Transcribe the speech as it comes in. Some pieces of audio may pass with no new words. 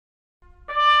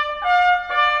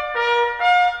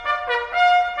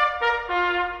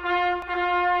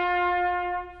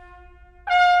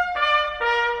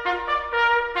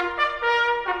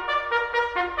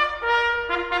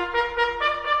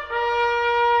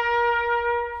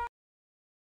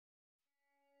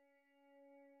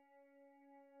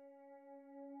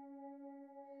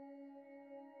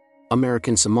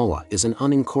American Samoa is an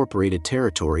unincorporated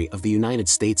territory of the United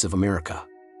States of America.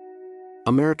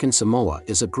 American Samoa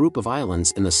is a group of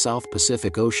islands in the South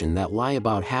Pacific Ocean that lie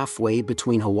about halfway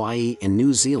between Hawaii and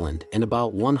New Zealand and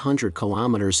about 100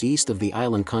 kilometers east of the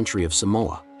island country of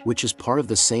Samoa, which is part of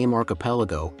the same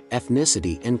archipelago,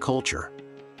 ethnicity and culture.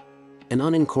 An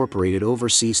unincorporated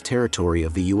overseas territory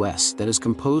of the U.S. that is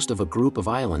composed of a group of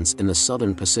islands in the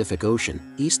southern Pacific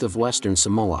Ocean, east of western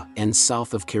Samoa and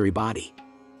south of Kiribati.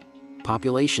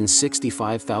 Population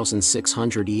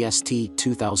 65,600 EST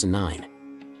 2009.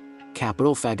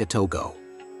 Capital Fagatogo.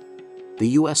 The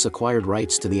U.S. acquired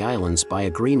rights to the islands by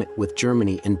agreement with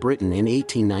Germany and Britain in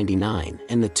 1899,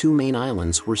 and the two main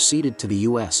islands were ceded to the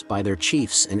U.S. by their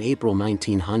chiefs in April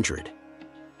 1900.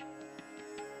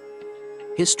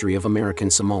 History of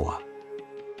American Samoa.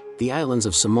 The islands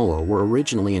of Samoa were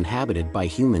originally inhabited by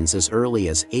humans as early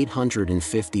as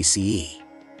 850 CE.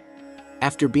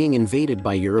 After being invaded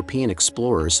by European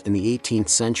explorers in the 18th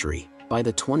century, by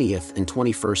the 20th and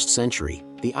 21st century,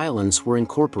 the islands were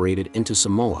incorporated into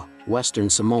Samoa,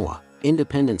 Western Samoa,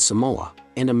 Independent Samoa,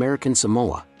 and American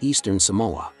Samoa, Eastern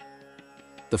Samoa.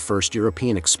 The first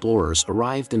European explorers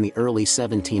arrived in the early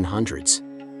 1700s.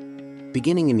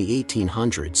 Beginning in the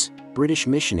 1800s, British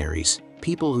missionaries,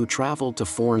 people who traveled to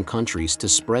foreign countries to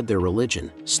spread their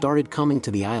religion, started coming to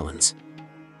the islands.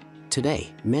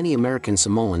 Today, many American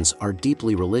Samoans are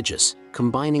deeply religious,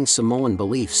 combining Samoan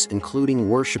beliefs including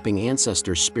worshiping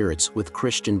ancestor spirits with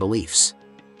Christian beliefs.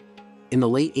 In the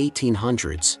late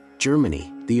 1800s,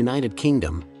 Germany, the United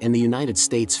Kingdom, and the United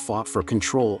States fought for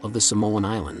control of the Samoan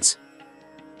Islands.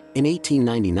 In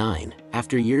 1899,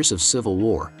 after years of civil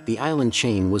war, the island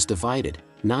chain was divided.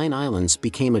 9 islands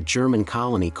became a German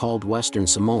colony called Western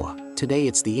Samoa. Today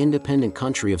it's the independent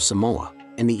country of Samoa,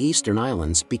 and the Eastern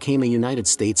Islands became a United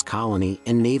States colony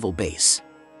and naval base.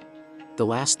 The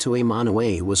last Tue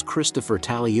Manue was Christopher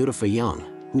Taliutafa Young,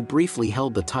 who briefly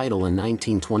held the title in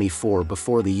 1924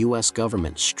 before the U.S.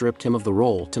 government stripped him of the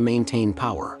role to maintain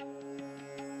power.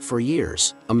 For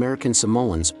years, American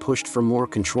Samoans pushed for more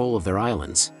control of their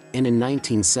islands, and in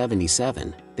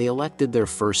 1977, they elected their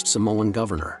first Samoan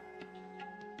governor.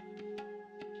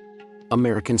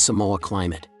 American Samoa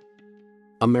climate.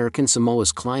 American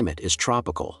Samoa's climate is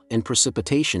tropical and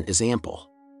precipitation is ample.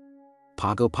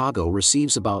 Pago Pago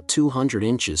receives about 200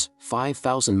 inches,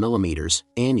 5,000 millimeters,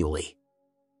 annually.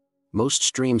 Most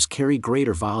streams carry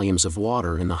greater volumes of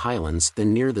water in the highlands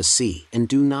than near the sea and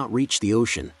do not reach the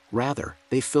ocean, rather,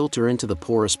 they filter into the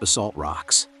porous basalt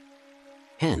rocks.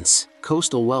 Hence,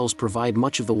 coastal wells provide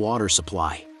much of the water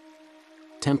supply.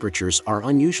 Temperatures are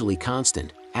unusually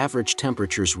constant. Average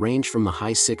temperatures range from the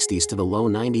high 60s to the low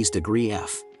 90s degree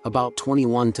F, about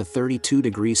 21 to 32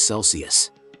 degrees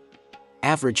Celsius.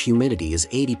 Average humidity is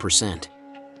 80%.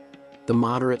 The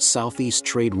moderate southeast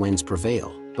trade winds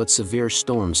prevail, but severe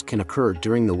storms can occur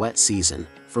during the wet season,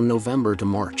 from November to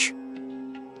March.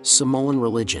 Samoan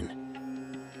religion.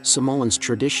 Samoans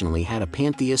traditionally had a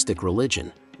pantheistic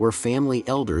religion, where family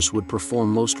elders would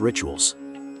perform most rituals.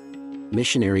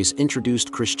 Missionaries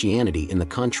introduced Christianity in the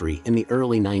country in the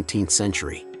early 19th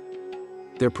century.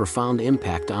 Their profound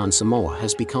impact on Samoa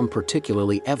has become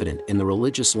particularly evident in the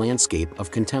religious landscape of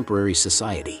contemporary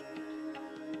society.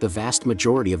 The vast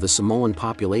majority of the Samoan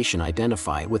population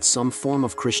identify with some form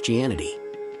of Christianity.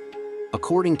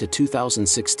 According to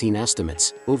 2016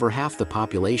 estimates, over half the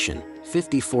population,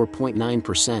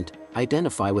 54.9%,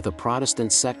 identify with a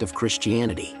Protestant sect of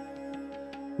Christianity.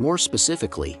 More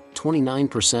specifically,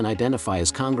 29% identify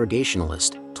as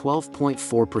Congregationalist,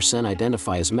 12.4%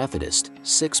 identify as Methodist,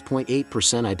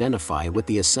 6.8% identify with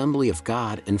the Assembly of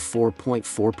God and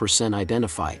 4.4%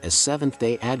 identify as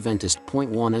Seventh-day Adventist.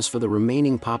 1 As for the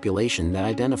remaining population that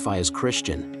identify as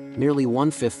Christian, nearly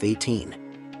 1/5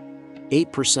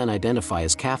 8% identify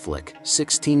as Catholic,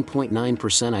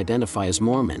 16.9% identify as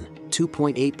Mormon,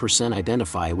 2.8%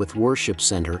 identify with Worship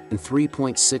Center, and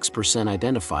 3.6%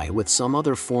 identify with some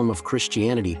other form of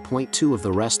Christianity. 2 Of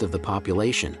the rest of the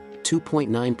population,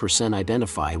 2.9%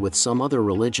 identify with some other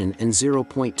religion and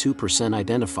 0.2%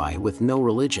 identify with no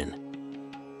religion.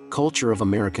 Culture of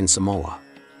American Samoa.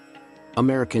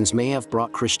 Americans may have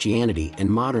brought Christianity and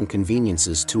modern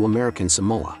conveniences to American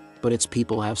Samoa, but its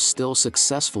people have still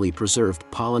successfully preserved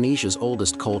Polynesia's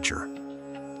oldest culture.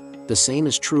 The same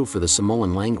is true for the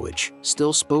Samoan language,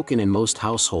 still spoken in most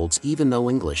households even though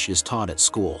English is taught at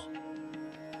school.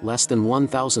 Less than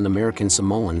 1,000 American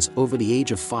Samoans over the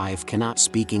age of 5 cannot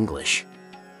speak English.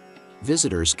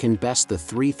 Visitors can best the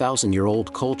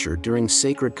 3,000-year-old culture during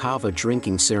sacred kava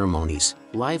drinking ceremonies,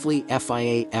 lively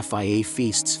FIA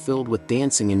feasts filled with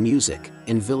dancing and music,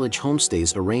 and village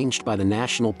homestays arranged by the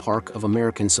National Park of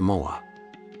American Samoa.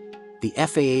 The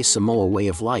FAA Samoa way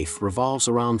of life revolves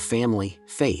around family,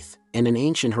 faith, and an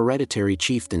ancient hereditary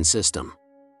chieftain system.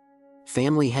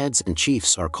 Family heads and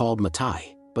chiefs are called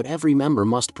matai, but every member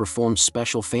must perform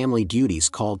special family duties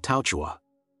called tauchua.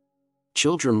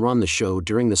 Children run the show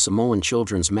during the Samoan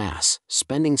Children's Mass,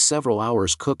 spending several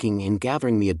hours cooking and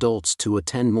gathering the adults to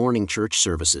attend morning church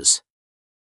services.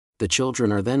 The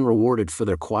children are then rewarded for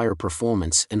their choir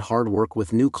performance and hard work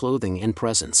with new clothing and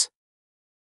presents.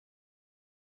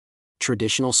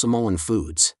 Traditional Samoan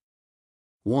foods.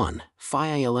 1.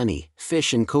 Fiaileni,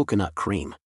 fish and coconut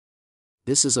cream.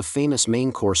 This is a famous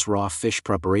main course raw fish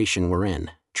preparation wherein,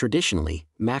 traditionally,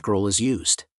 mackerel is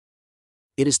used.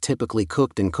 It is typically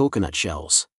cooked in coconut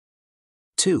shells.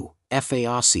 2.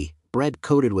 Fa'asi, bread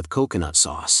coated with coconut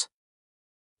sauce.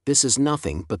 This is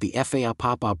nothing but the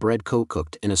fa'apapa bread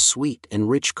cooked in a sweet and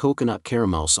rich coconut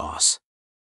caramel sauce.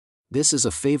 This is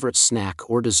a favorite snack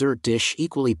or dessert dish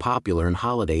equally popular in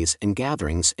holidays and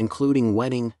gatherings including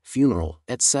wedding, funeral,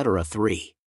 etc.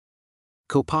 3.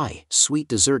 Kopai, sweet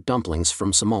dessert dumplings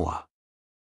from Samoa.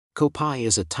 Kopai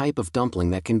is a type of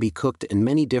dumpling that can be cooked in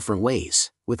many different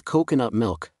ways, with coconut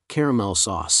milk, caramel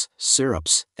sauce,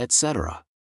 syrups, etc.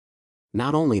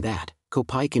 Not only that,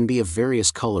 kopai can be of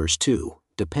various colors too,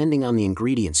 depending on the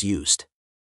ingredients used.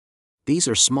 These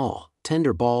are small,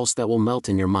 tender balls that will melt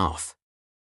in your mouth.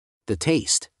 The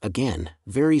taste, again,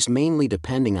 varies mainly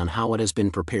depending on how it has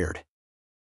been prepared.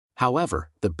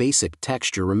 However, the basic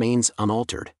texture remains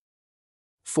unaltered.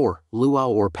 4. Luau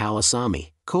or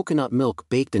palasami, coconut milk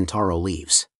baked in taro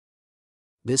leaves.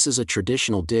 This is a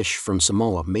traditional dish from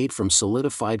Samoa made from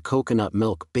solidified coconut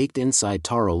milk baked inside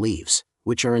taro leaves,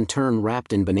 which are in turn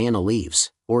wrapped in banana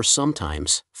leaves, or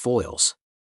sometimes, foils.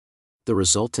 The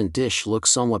resultant dish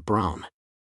looks somewhat brown.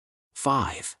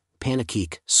 5.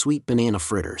 Panakik, sweet banana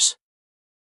fritters.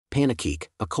 Panakik,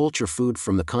 a culture food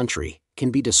from the country,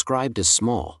 can be described as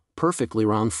small, perfectly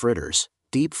round fritters,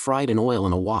 deep fried in oil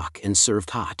in a wok and served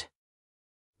hot.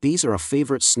 These are a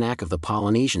favorite snack of the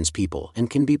Polynesians people and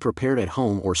can be prepared at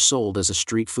home or sold as a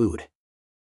street food.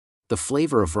 The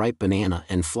flavor of ripe banana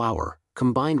and flour,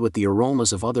 combined with the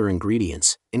aromas of other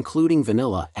ingredients, including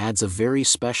vanilla, adds a very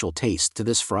special taste to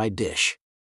this fried dish.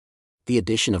 The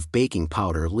addition of baking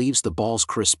powder leaves the balls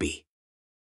crispy.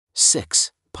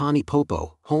 6. Pani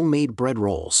popo, homemade bread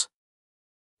rolls.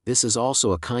 This is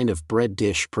also a kind of bread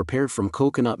dish prepared from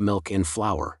coconut milk and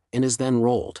flour, and is then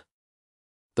rolled.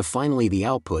 Finally, the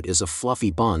output is a fluffy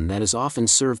bun that is often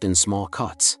served in small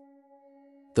cuts.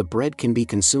 The bread can be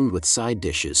consumed with side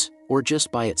dishes, or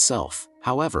just by itself.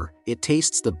 However, it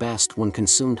tastes the best when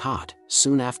consumed hot,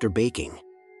 soon after baking.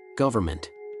 Government.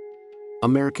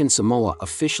 American Samoa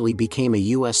officially became a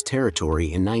U.S.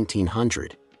 territory in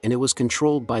 1900, and it was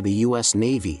controlled by the U.S.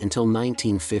 Navy until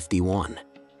 1951.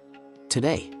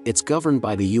 Today, it's governed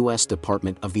by the U.S.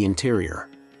 Department of the Interior.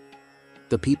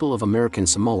 The people of American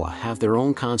Samoa have their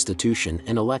own constitution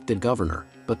and elected governor,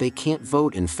 but they can't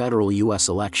vote in federal U.S.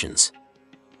 elections.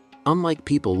 Unlike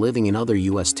people living in other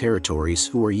U.S. territories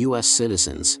who are U.S.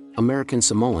 citizens, American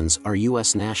Samoans are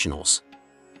U.S. nationals.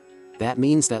 That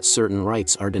means that certain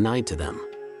rights are denied to them.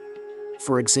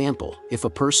 For example, if a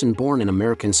person born in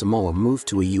American Samoa moved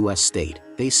to a U.S. state,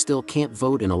 they still can't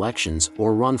vote in elections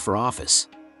or run for office.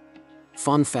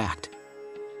 Fun fact: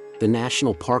 the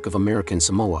National Park of American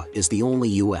Samoa is the only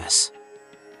U.S.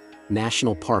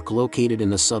 national park located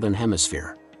in the Southern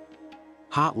Hemisphere.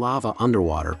 Hot lava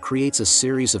underwater creates a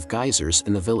series of geysers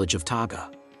in the village of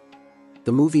Taga.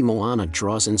 The movie Moana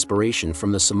draws inspiration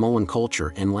from the Samoan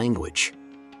culture and language.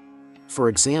 For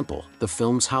example, the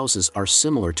film's houses are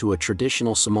similar to a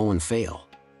traditional Samoan fail.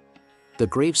 The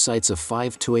grave sites of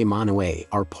 5 Tue Manue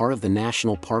are part of the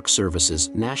National Park Service's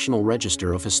National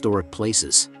Register of Historic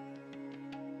Places.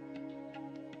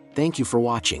 Thank you for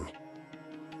watching.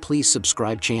 Please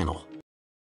subscribe channel.